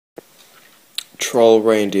troll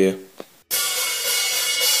reindeer.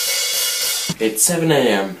 It's 7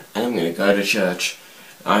 AM and I'm gonna go to church.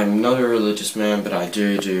 I'm not a religious man, but I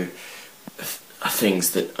do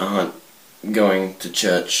things that aren't going to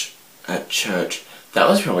church at church. That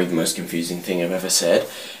was probably the most confusing thing I've ever said.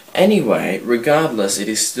 Anyway, regardless, it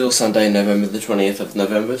is still Sunday, November the 20th of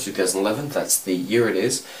November 2011. That's the year it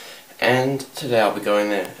is. And today I'll be going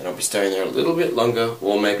there, and I'll be staying there a little bit longer,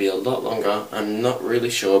 or maybe a lot longer. I'm not really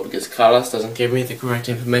sure, because Carlos doesn't give me the correct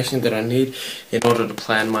information that I need in order to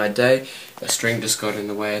plan my day. A string just got in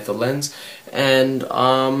the way of the lens, and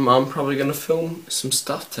I'm probably going to film some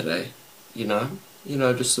stuff today. You know,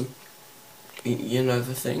 just some, you know,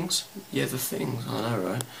 the things. Yeah, the things, I know,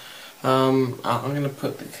 right? I'm going to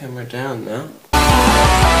put the camera down now.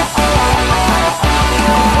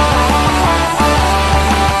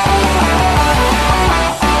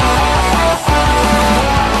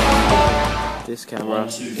 This camera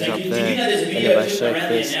is up there, and if I shake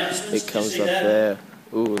this, it comes up there.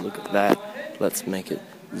 Ooh, look at that. Let's make it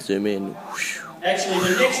zoom in.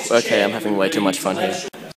 Okay, I'm having way too much fun here. So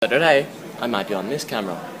today, I might be on this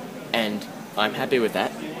camera, and I'm happy with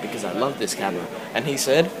that, because I love this camera. And he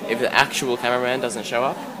said, if the actual cameraman doesn't show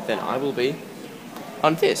up, then I will be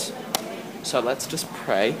on this. So let's just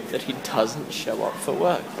pray that he doesn't show up for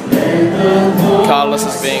work. Carlos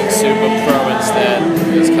is being super pro instead,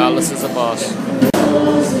 because Carlos is a boss.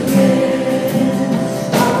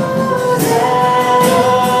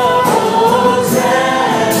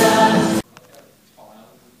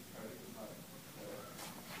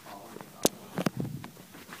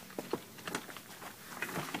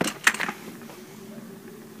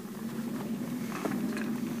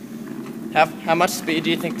 How much speed do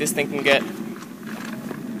you think this thing can get?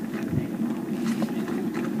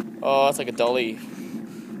 Oh, it's like a dolly.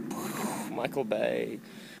 Michael Bay.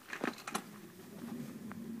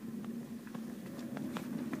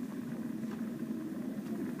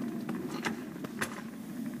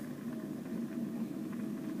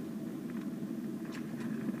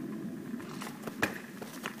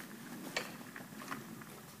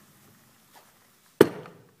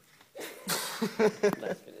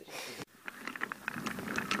 Let's finish.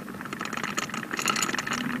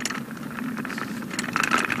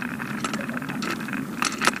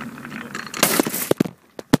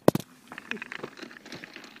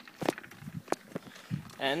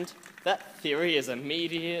 And that theory is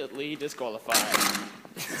immediately disqualified.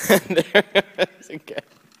 There it is again.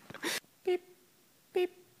 Beep,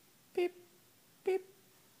 beep, beep, beep,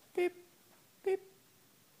 beep, beep,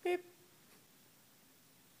 beep.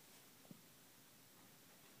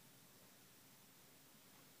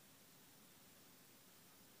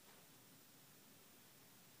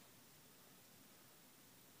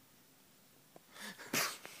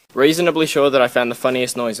 Reasonably sure that I found the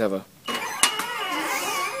funniest noise ever.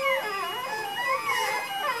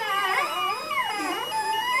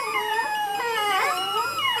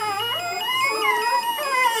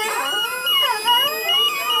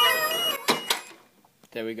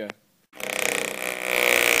 There we go.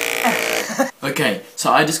 Okay,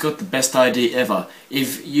 so I just got the best idea ever.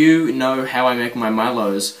 If you know how I make my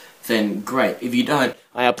Milos, then great. If you don't,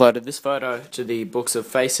 I uploaded this photo to the Books of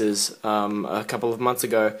Faces a couple of months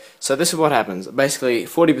ago. So this is what happens. Basically,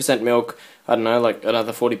 40% milk, I don't know, like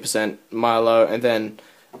another 40% Milo, and then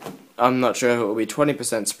I'm not sure if it will be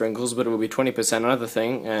 20% sprinkles, but it will be 20% another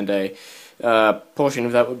thing, and a portion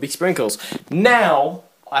of that would be sprinkles. Now,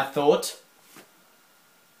 I thought,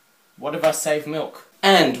 what if I save milk?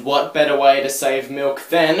 And what better way to save milk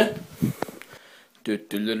than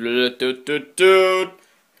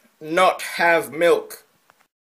not have milk?